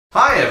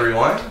Hi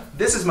everyone!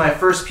 This is my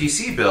first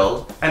PC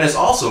build, and it's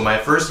also my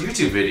first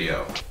YouTube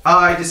video.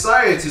 I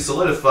decided to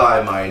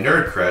solidify my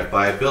nerd cred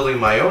by building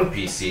my own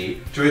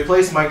PC to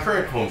replace my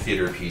current home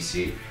theater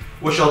PC,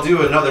 which I'll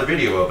do another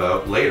video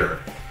about later.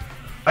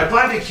 I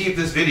plan to keep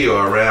this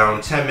video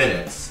around 10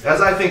 minutes,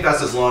 as I think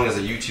that's as long as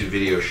a YouTube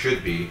video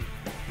should be.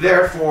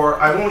 Therefore,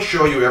 I won't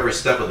show you every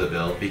step of the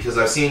build because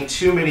I've seen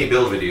too many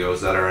build videos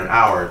that are an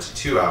hour to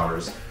 2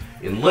 hours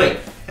in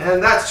length,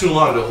 and that's too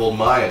long to hold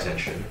my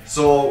attention.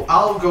 So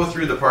I'll go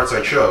through the parts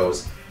I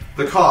chose,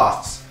 the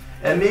costs,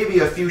 and maybe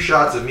a few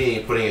shots of me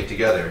putting it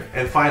together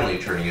and finally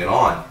turning it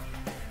on.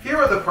 Here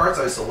are the parts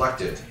I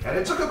selected, and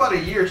it took about a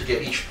year to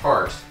get each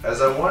part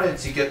as I wanted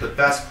to get the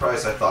best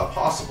price I thought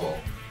possible.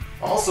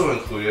 Also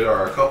included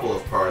are a couple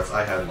of parts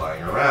I had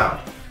lying around.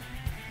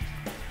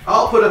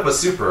 I'll put up a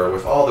super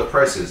with all the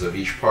prices of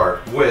each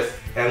part with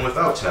and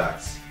without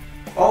tax.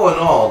 All in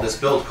all, this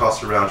build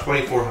cost around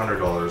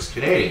 $2,400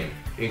 Canadian,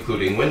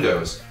 including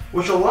Windows,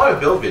 which a lot of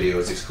build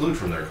videos exclude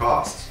from their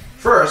costs.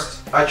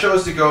 First, I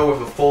chose to go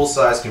with a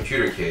full-size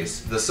computer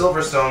case, the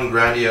Silverstone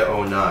Grandia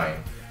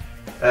 09.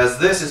 As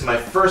this is my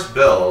first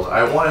build,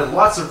 I wanted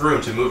lots of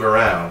room to move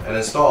around and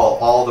install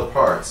all the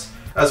parts,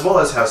 as well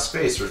as have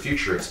space for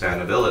future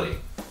expandability.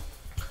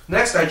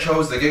 Next, I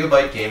chose the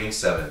Gigabyte Gaming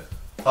 7.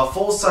 A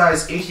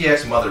full-size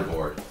ATX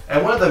motherboard,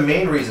 and one of the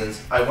main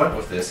reasons I went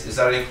with this is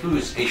that it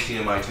includes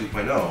HDMI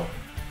 2.0,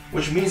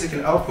 which means it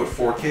can output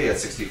 4K at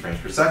 60 frames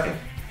per second.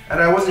 And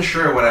I wasn't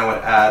sure when I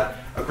would add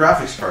a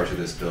graphics card to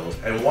this build,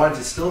 and wanted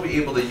to still be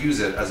able to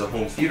use it as a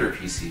home theater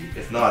PC,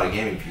 if not a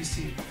gaming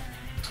PC.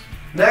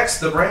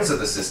 Next, the brains of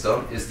the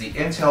system is the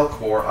Intel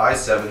Core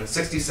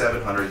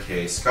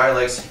i7-6700K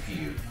Skylake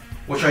CPU,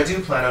 which I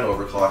do plan on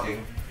overclocking,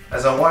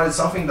 as I wanted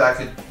something that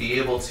could be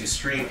able to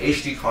stream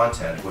HD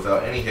content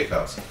without any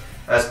hiccups,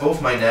 as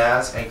both my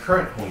NAS and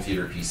current home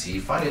theater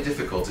PC find it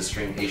difficult to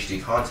stream HD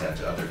content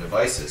to other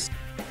devices.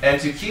 And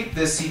to keep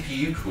this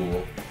CPU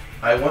cool,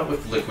 I went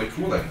with liquid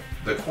cooling,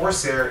 the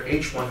Corsair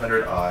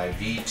H100i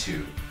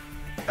V2,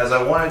 as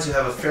I wanted to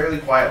have a fairly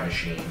quiet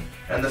machine,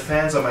 and the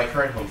fans on my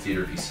current home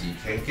theater PC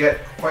can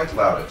get quite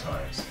loud at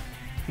times.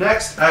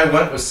 Next, I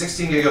went with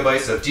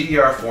 16GB of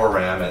DDR4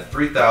 RAM at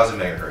 3000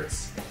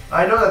 MHz.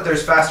 I know that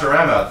there's faster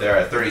RAM out there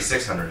at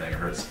 3600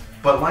 MHz,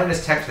 but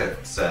Linus Tech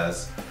Tip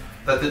says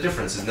that the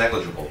difference is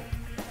negligible.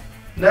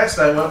 Next,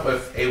 I went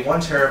with a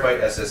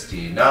 1TB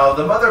SSD. Now,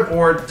 the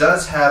motherboard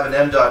does have an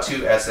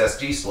M.2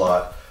 SSD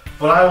slot,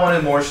 but I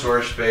wanted more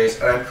storage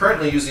space, and I'm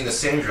currently using the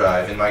same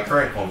drive in my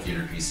current home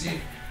theater PC,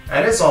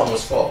 and it's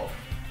almost full.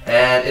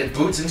 And it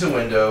boots into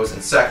Windows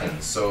in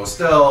seconds, so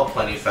still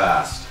plenty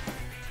fast.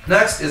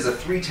 Next is a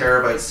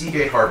 3TB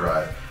Seagate hard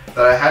drive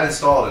that I had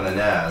installed in a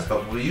NAS,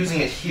 but will be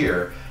using it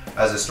here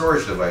as a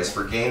storage device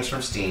for games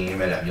from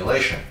Steam and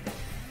emulation.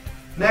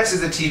 Next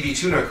is a TV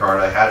tuner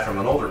card I had from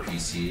an older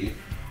PC,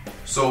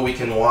 so we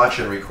can watch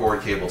and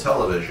record cable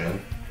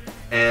television,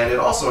 and it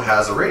also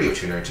has a radio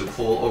tuner to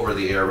pull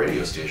over-the-air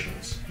radio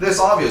stations. This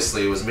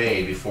obviously was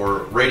made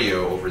before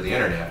radio over the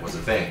internet was a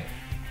thing.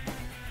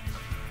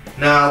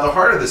 Now, the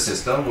heart of the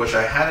system, which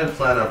I hadn't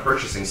planned on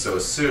purchasing so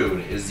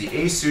soon, is the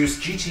Asus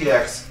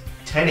GTX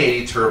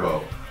 1080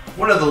 Turbo,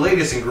 one of the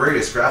latest and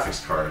greatest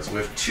graphics cards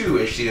with 2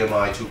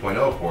 HDMI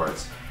 2.0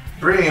 ports,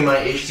 bringing my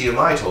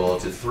HDMI total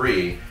to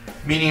 3,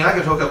 meaning I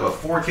could hook up a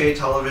 4K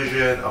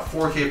television, a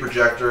 4K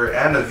projector,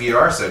 and a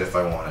VR set if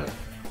I wanted.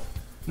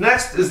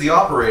 Next is the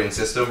operating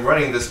system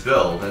running this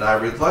build, and I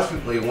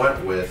reluctantly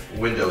went with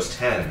Windows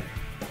 10,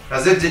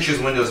 as it ditches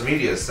Windows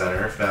Media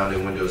Center, found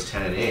in Windows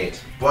 10 and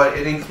 8, but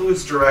it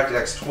includes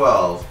DirectX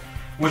 12,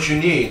 which you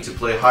need to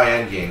play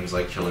high-end games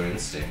like Killer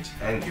Instinct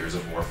and Gears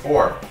of War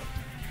 4.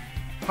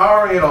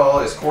 Powering it all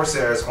is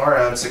Corsair's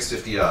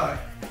RM650i.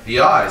 The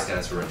I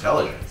stands for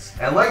intelligence,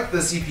 and like the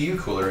CPU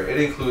cooler,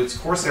 it includes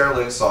Corsair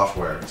Link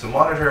software to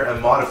monitor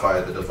and modify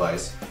the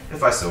device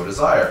if I so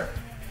desire.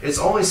 It's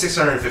only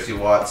 650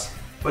 watts,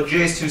 but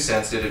Jay's 2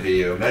 cents did a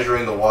video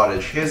measuring the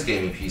wattage his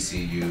gaming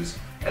PC used,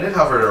 and it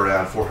hovered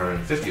around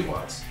 450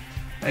 watts.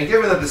 And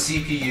given that the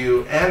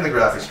CPU and the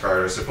graphics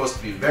card are supposed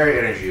to be very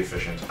energy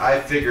efficient,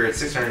 I figured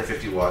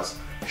 650 watts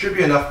should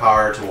be enough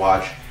power to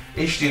watch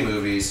HD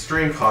movies,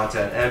 stream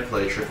content, and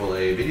play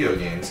AAA video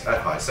games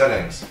at high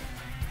settings.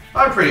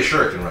 I'm pretty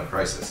sure it can run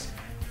crisis.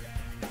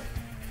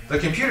 The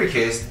computer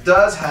case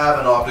does have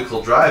an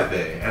optical drive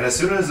bay, and as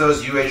soon as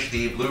those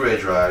UHD Blu-ray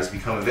drives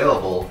become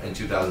available in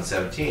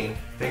 2017,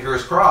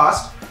 fingers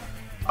crossed,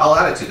 I'll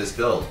add it to this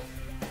build.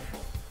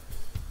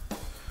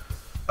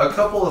 A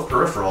couple of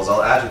peripherals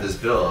I'll add to this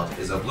build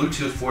is a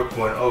Bluetooth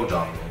 4.0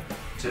 dongle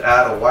to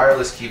add a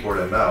wireless keyboard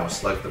and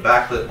mouse like the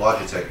backlit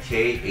Logitech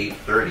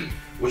K830,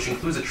 which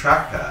includes a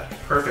trackpad,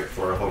 perfect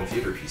for a home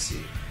theater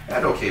PC,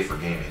 and okay for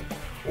gaming.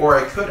 Or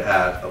I could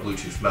add a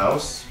Bluetooth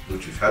mouse,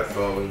 Bluetooth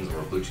headphones, or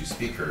a Bluetooth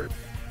speaker.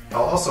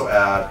 I'll also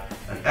add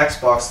an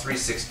Xbox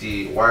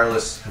 360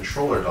 wireless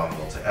controller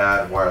dongle to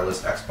add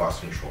wireless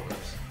Xbox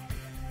controllers.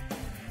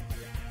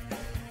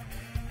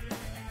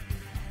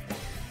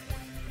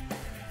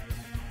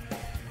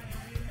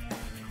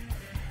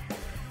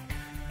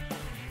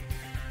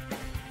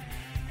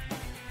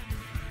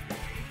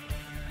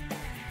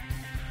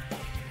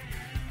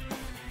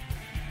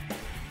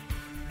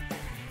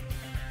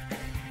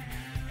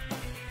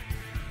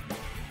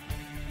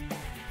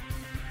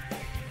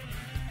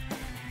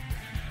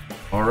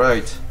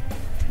 Alright,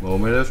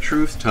 moment of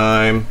truth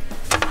time.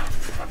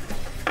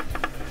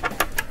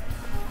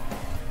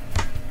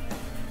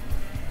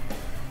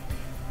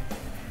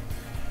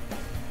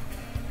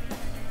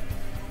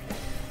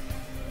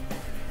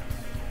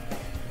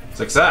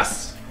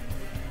 Success!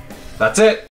 That's it!